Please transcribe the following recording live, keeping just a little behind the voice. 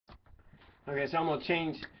Okay, so I'm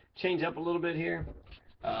gonna change up a little bit here.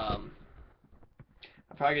 Um,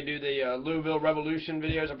 I probably could do the Louisville Revolution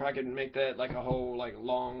videos. I probably could make that like a whole like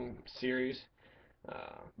long series.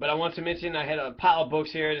 But I want to mention I had a pile of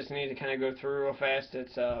books here. I just need to kind of go through real fast.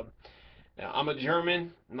 I'm a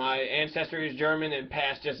German. My ancestry is German, and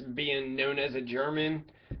past just being known as a German,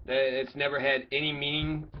 it's never had any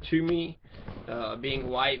meaning to me. Being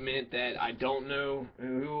white meant that I don't know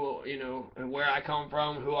who, where I come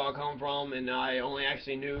from, who I come from, and I only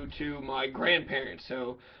actually knew to my grandparents.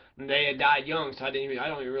 So they had died young, so I don't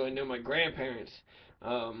even really know my grandparents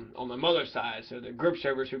on my mother's side. So the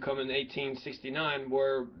Gripshovers who come in 1869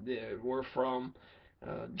 were from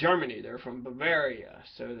Germany. They're from Bavaria,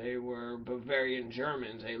 so they were Bavarian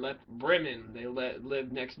Germans. They left Bremen.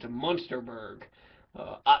 Lived next to Munsterberg,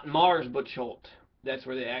 Marsbachult. That's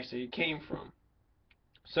where they actually came from.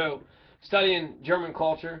 So, studying German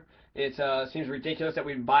culture, it seems ridiculous that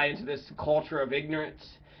we buy into this culture of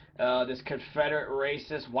ignorance, this Confederate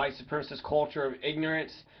racist, white supremacist culture of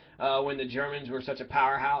ignorance, when the Germans were such a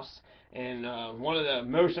powerhouse. And one of the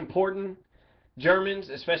most important Germans,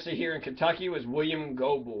 especially here in Kentucky, was William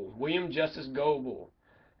Goebel, William Justice Goebel.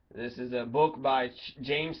 This is a book by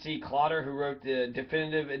James C. Clotter, who wrote the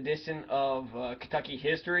definitive edition of Kentucky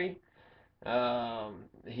history.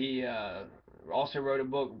 He also wrote a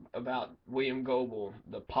book about William Goebel,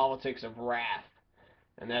 The Politics of Wrath,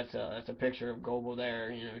 and that's a picture of Goebel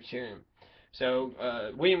there, cheering. So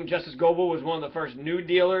William Justice Goebel was one of the first New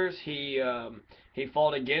Dealers. He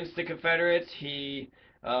fought against the Confederates. He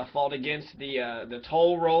fought against the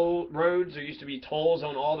roads. There used to be tolls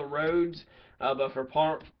on all the roads, but for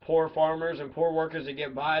poor farmers and poor workers to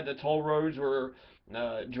get by, the toll roads were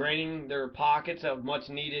draining their pockets of much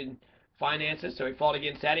needed finances. So he fought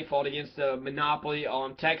against that. He fought against the monopoly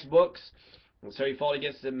on textbooks. And so he fought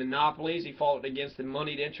against the monopolies. He fought against the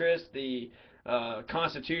moneyed interest. The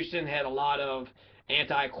Constitution had a lot of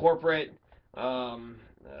anti-corporate, I don't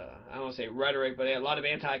want to say rhetoric, but it had a lot of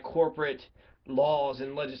anti-corporate laws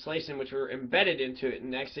and legislation which were embedded into it.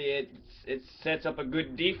 And actually, it sets up a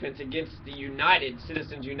good defense against the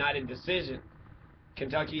Citizens United decision.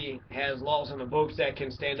 Kentucky has laws on the books that can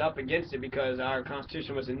stand up against it because our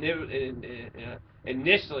Constitution was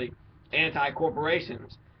initially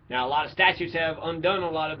anti-corporations. Now, a lot of statutes have undone a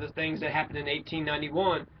lot of the things that happened in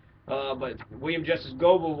 1891, but William Justice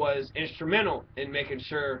Goebel was instrumental in making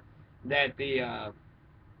sure that there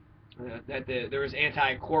was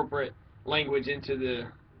anti-corporate language into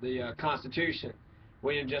the Constitution.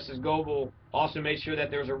 William Justice Goebel also made sure that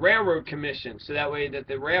there was a railroad commission, so that way that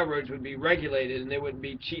the railroads would be regulated and they wouldn't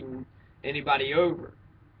be cheating anybody over.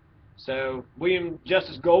 So William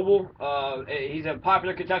Justice Goebel, he's a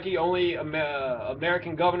popular Kentucky only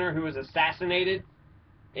American governor who was assassinated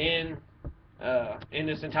in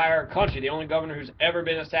this entire country. The only governor who's ever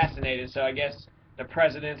been assassinated. So I guess the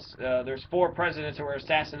presidents, there's 4 presidents who were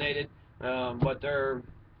assassinated, but they're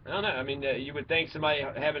I don't know. I mean, you would think somebody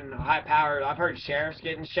having high power. I've heard sheriffs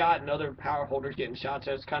getting shot and other power holders getting shot.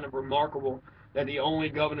 So it's kind of remarkable that the only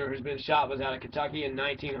governor who's been shot was out of Kentucky in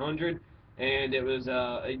 1900, and it was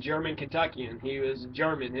a German Kentuckian. He was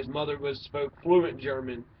German. His mother spoke fluent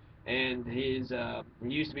German, and he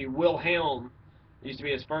used to be Wilhelm. Used to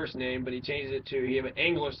be his first name, but he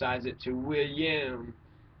anglicized it to William.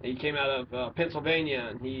 He came out of Pennsylvania,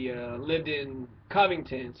 and he lived in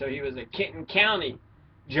Covington, so he was a Kenton County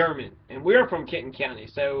German, and we're from Kenton County,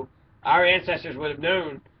 so our ancestors would have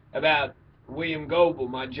known about William Goebel.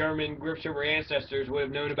 My German Gripshover ancestors would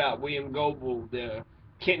have known about William Goebel, the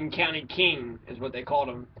Kenton County King, is what they called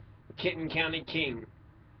him, Kenton County King.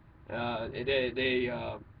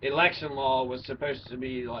 The election law was supposed to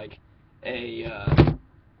be like a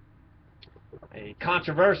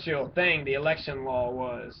controversial thing. The election law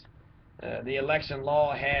was. The election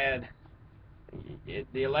law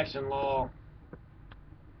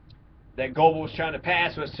that Goebel was trying to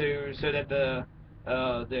pass was so that the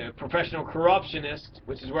professional corruptionist,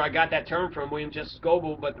 which is where I got that term from, William Justice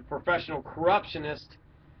Goebel, but the professional corruptionist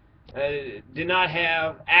did not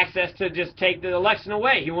have access to just take the election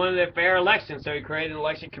away. He wanted a fair election, so he created an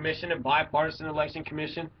election commission, a bipartisan election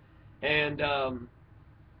commission, and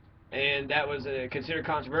that was considered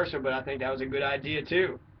controversial, but I think that was a good idea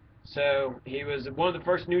too. So he was one of the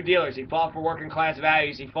first New Dealers. He fought for working class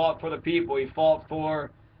values. He fought for the people. He fought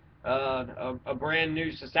for a brand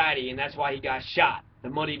new society, and that's why he got shot.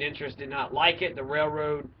 The moneyed interest did not like it. The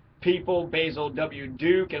railroad people, Basil W.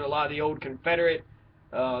 Duke, and a lot of the old Confederate,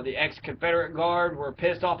 the ex-Confederate Guard were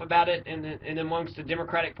pissed off about it in amongst the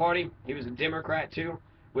Democratic Party. He was a Democrat too,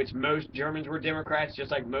 which most Germans were Democrats,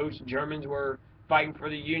 just like most Germans were fighting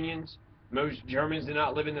for the unions. Most Germans did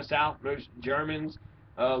not live in the South. Most Germans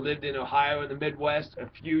lived in Ohio and the Midwest. A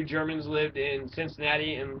few Germans lived in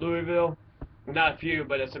Cincinnati and Louisville. Well, not a few,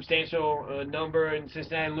 but a substantial number in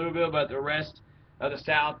Cincinnati and Louisville. But the rest of the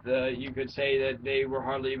South, you could say that they were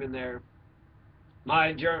hardly even there.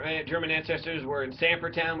 My German ancestors were in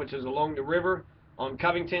Sanfordtown, which is along the river on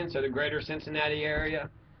Covington, so the greater Cincinnati area.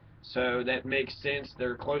 So that makes sense.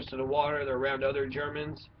 They're close to the water. They're around other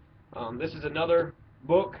Germans. This is another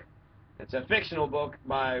book. It's a fictional book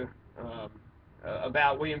by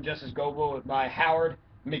about William Justice Goebel by Howard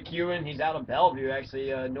McEwen. He's out of Bellevue,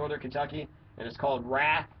 actually, northern Kentucky, and it's called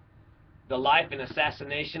Wrath: The Life and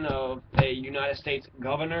Assassination of a United States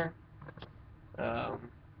Governor.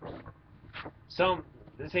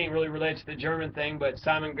 This ain't really related to the German thing, but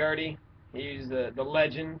Simon Girty, he's the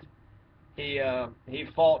legend. He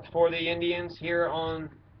fought for the Indians here on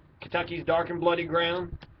Kentucky's dark and bloody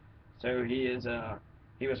ground. So he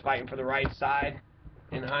was fighting for the right side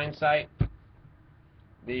in hindsight.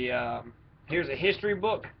 Here's a history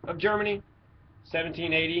book of Germany,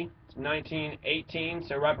 1780 to 1918.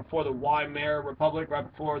 So right before the Weimar Republic, right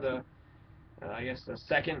before the I guess the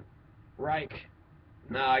Second Reich.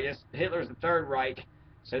 No, I guess Hitler's the Third Reich.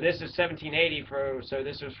 So this is 1780. So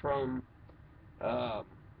this is from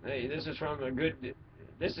this is from a good.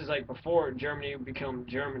 This is like before Germany become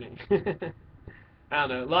Germany. I don't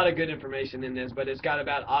know, a lot of good information in this, but it's got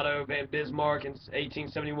about Otto von Bismarck in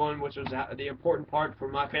 1871, which was the important part for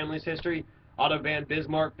my family's history. Otto von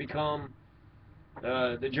Bismarck become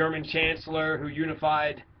the German Chancellor who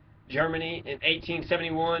unified Germany in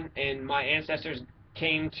 1871, and my ancestors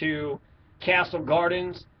came to Castle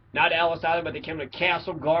Gardens, not Ellis Island, but they came to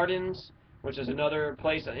Castle Gardens, which is another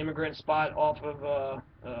place, an immigrant spot off of,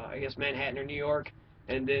 I guess, Manhattan or New York,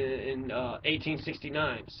 and then in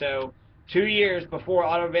 1869. So 2 years before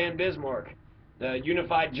Otto von Bismarck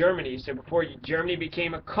unified Germany, so before Germany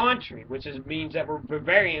became a country, which means that we're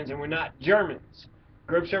Bavarians and we're not Germans.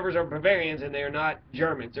 Grubschovers are Bavarians and they are not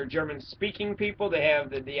Germans. They're German-speaking people. They have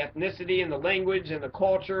the ethnicity and the language and the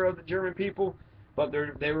culture of the German people, but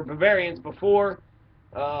they were Bavarians before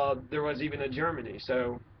there was even a Germany.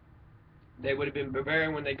 So they would have been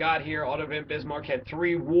Bavarian when they got here. Otto von Bismarck had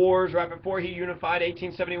 3 wars right before he unified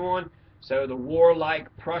 1871. So the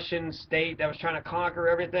warlike Prussian state that was trying to conquer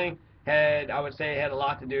everything I would say, had a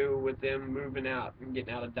lot to do with them moving out and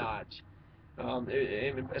getting out of Dodge.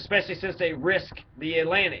 Especially since they risked the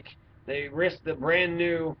Atlantic. They risked the brand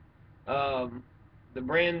new,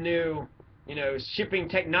 shipping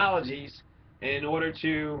technologies in order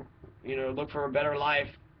to, look for a better life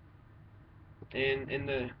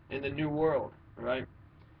in the new world, right?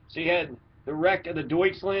 So you had the wreck of the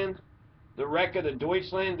Deutschland. The wreck of the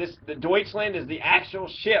Deutschland. The Deutschland is the actual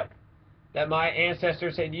ship that my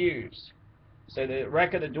ancestors had used. So the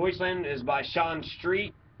wreck of the Deutschland is by Sean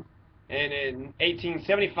Street. And in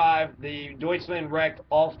 1875, the Deutschland wrecked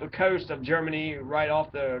off the coast of Germany, right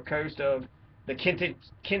off the coast of the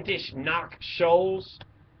Kentish Knock Shoals,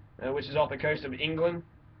 which is off the coast of England.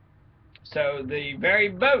 So the very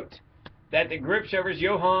boat that the Grubschovers,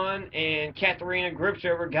 Johann and Katharina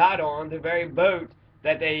Grubschover, got on, the very boat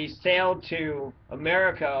that they sailed to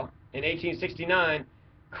America in 1869,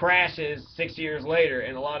 crashes 6 years later,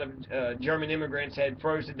 and a lot of German immigrants had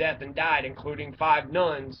froze to death and died, including 5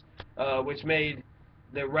 nuns, which made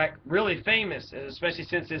the wreck really famous, especially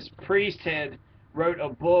since this priest had wrote a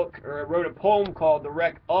poem called The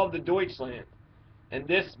Wreck of the Deutschland. And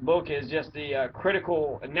this book is just the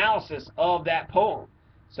critical analysis of that poem.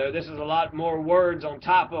 So this is a lot more words on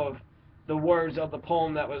top of the words of the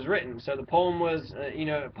poem that was written. So the poem was,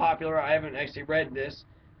 popular. I haven't actually read this,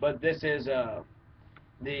 but this is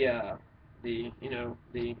the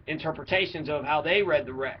interpretations of how they read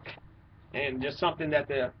the wreck, and just something that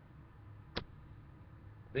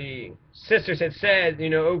the sisters had said,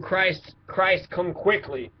 "Oh Christ, Christ, come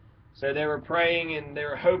quickly." So they were praying and they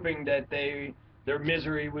were hoping that their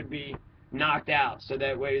misery would be knocked out, so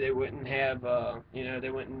that way they wouldn't have, they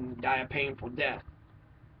wouldn't die a painful death.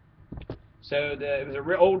 So it was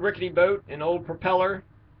an old rickety boat, an old propeller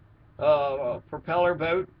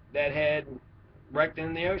boat that had wrecked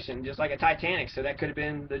in the ocean, just like a Titanic. So that could have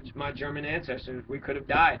been my German ancestors. We could have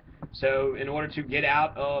died. So in order to get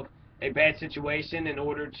out of a bad situation, in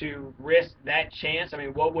order to risk that chance, I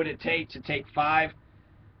mean, what would it take to take five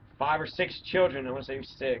or six children? I want to say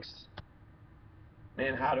 6.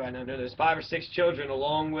 Man, how do I not know this? 5 or 6 children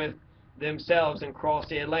along with themselves and cross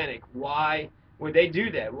the Atlantic. Why would they do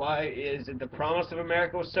that? Why is it the promise of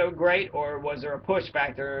America was so great, or was there a push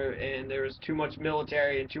factor and there was too much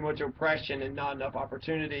military and too much oppression and not enough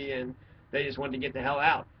opportunity and they just wanted to get the hell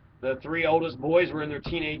out? the three oldest boys were in their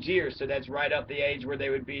teenage years, so that's right up the age where they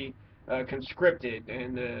would be conscripted,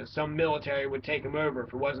 and some military would take them over.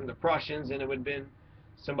 If it wasn't the Prussians, then it would have been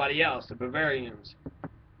somebody else, the Bavarians.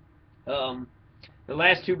 The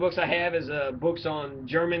last two books I have is books on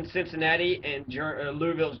German Cincinnati and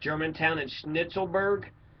Louisville's Germantown and Schnitzelburg.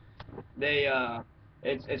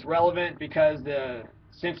 It's relevant because the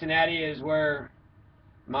Cincinnati is where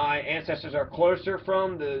my ancestors are closer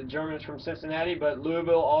from, the Germans from Cincinnati, but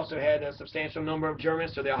Louisville also had a substantial number of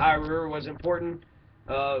Germans, so the Ohio River was important.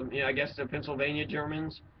 I guess the Pennsylvania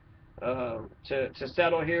Germans to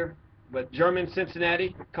settle here. But German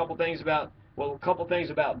Cincinnati, a couple things about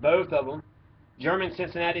both of them. German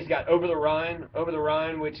Cincinnati's got over the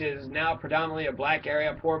Rhine, which is now predominantly a black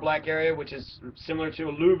area, a poor black area, which is similar to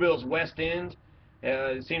Louisville's West End.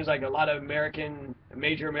 It seems like a lot of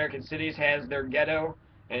major American cities has their ghetto,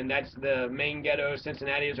 and that's the main ghetto.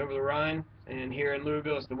 Cincinnati is over the Rhine, and here in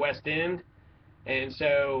Louisville it's the West End. And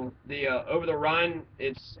so the over the Rhine,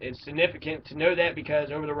 it's significant to know that because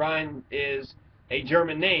over the Rhine is a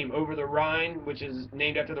German name. Over the Rhine, which is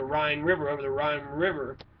named after the Rhine River. Over the Rhine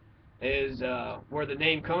River is where the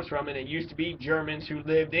name comes from, and it used to be Germans who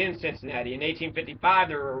lived in Cincinnati. In 1855,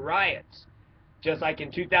 there were riots. Just like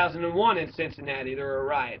in 2001 in Cincinnati, there were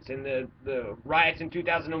riots. And the riots in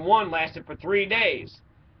 2001 lasted for 3 days.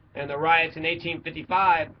 And the riots in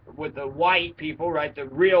 1855 with the white people, right, the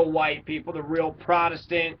real white people, the real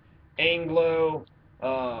Protestant, Anglo,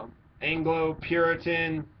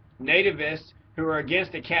 Puritan nativists who were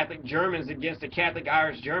against the Catholic Germans, against the Catholic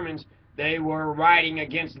Irish Germans, they were rioting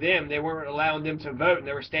against them. They weren't allowing them to vote, and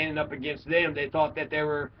they were standing up against them. They thought that they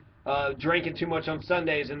were drinking too much on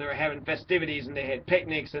Sundays, and they were having festivities, and they had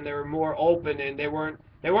picnics, and they were more open, and they weren't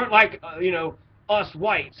like us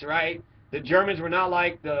whites, right? The Germans were not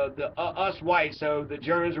like us whites, so the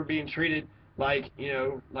Germans were being treated like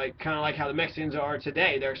kind of like how the Mexicans are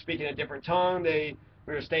today. They're speaking a different tongue. We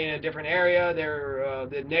were staying in a different area.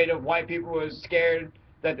 The native white people was scared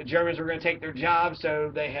that the Germans were going to take their jobs,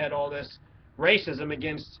 so they had all this racism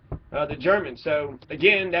against the Germans. So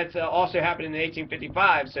again, that's also happened in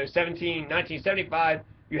 1855. So 1975,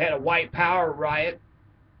 you had a white power riot.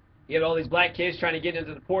 You had all these black kids trying to get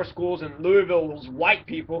into the poor schools, and Louisville's white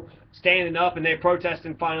people standing up, and they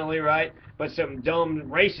protesting finally, right? But some dumb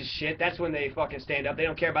racist shit, that's when they fucking stand up. They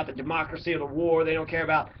don't care about the democracy or the war. They don't care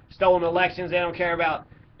about stolen elections. They don't care about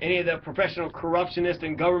any of the professional corruptionists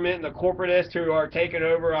in government and the corporatists who are taking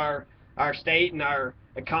over our state and our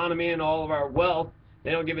economy and all of our wealth.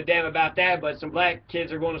 They don't give a damn about that, but some black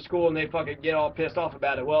kids are going to school and they fucking get all pissed off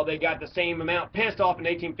about it. Well, they got the same amount pissed off in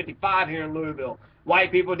 1855 here in Louisville.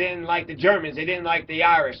 White people didn't like the Germans. They didn't like the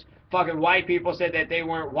Irish. Fucking white people said that they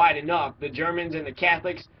weren't white enough. The Germans and the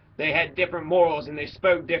Catholics, they had different morals, and they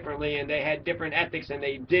spoke differently, and they had different ethics, and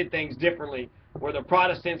they did things differently. Where the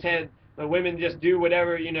Protestants had the women just do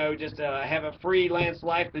whatever, just have a freelance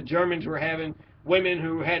life. The Germans were having women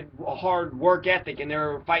who had a hard work ethic, and they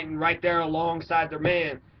were fighting right there alongside their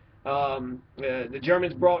man. The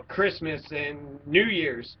Germans brought Christmas and New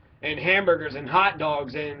Year's and hamburgers and hot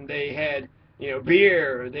dogs, and they had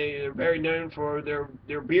beer. They're very known for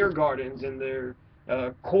their beer gardens, and their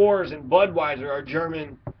Coors and Budweiser are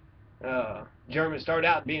German. Started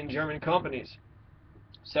out being German companies.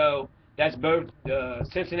 So that's both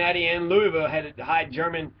Cincinnati and Louisville had a high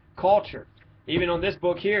German culture. Even on this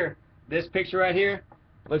book here, this picture right here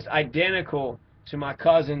looks identical to my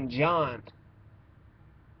cousin John.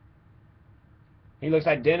 He looks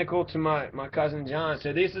identical to my cousin John.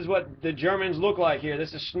 So this is what the Germans look like here.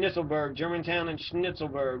 This is Schnitzelburg, Germantown and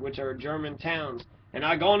Schnitzelburg, which are German towns. And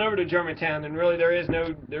I've gone over to Germantown, and really there's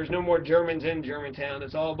no more Germans in Germantown.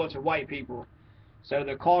 It's all a bunch of white people. So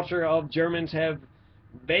the culture of Germans have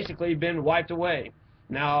basically been wiped away.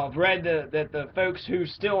 Now, I've read that the folks who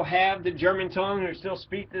still have the German tongue, who still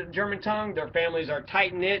speak the German tongue, their families are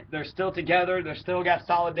tight-knit, they're still together, they're still got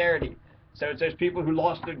solidarity. So it's those people who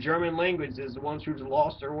lost their German language is the ones who've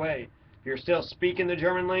lost their way. If you're still speaking the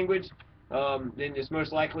German language, then it's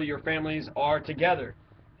most likely your families are together.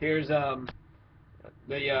 Here's the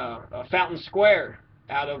Fountain Square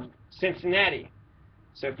out of Cincinnati.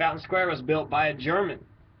 So Fountain Square was built by a German.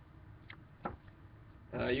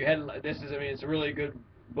 It's a really good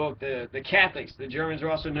book. The Catholics, the Germans are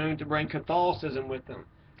also known to bring Catholicism with them.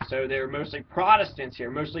 So they were mostly Protestants here,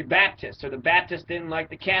 mostly Baptists. So the Baptists didn't like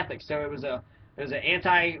the Catholics. So it was an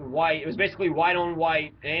anti-white. It was basically white on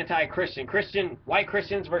white, anti-Christian. White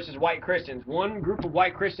Christians versus white Christians. One group of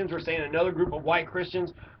white Christians were saying another group of white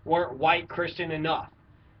Christians weren't white Christian enough.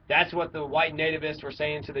 That's what the white nativists were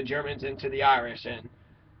saying to the Germans and to the Irish. And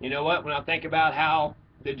you know what? When I think about how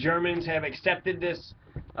the Germans have accepted this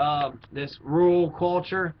this rural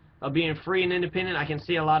culture of being free and independent. I can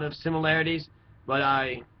see a lot of similarities, but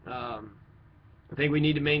I think we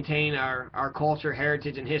need to maintain our culture,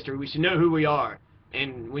 heritage, and history. We should know who we are.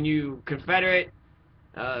 And when you Confederate,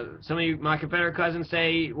 some of my Confederate cousins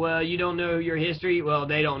say, well, you don't know your history. Well,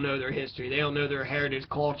 they don't know their history. They don't know their heritage,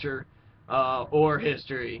 culture, or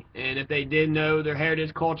history. And if they did know their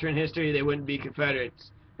heritage, culture, and history, they wouldn't be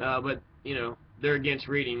Confederates. But, they're against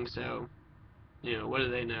reading, so, what do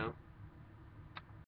they know?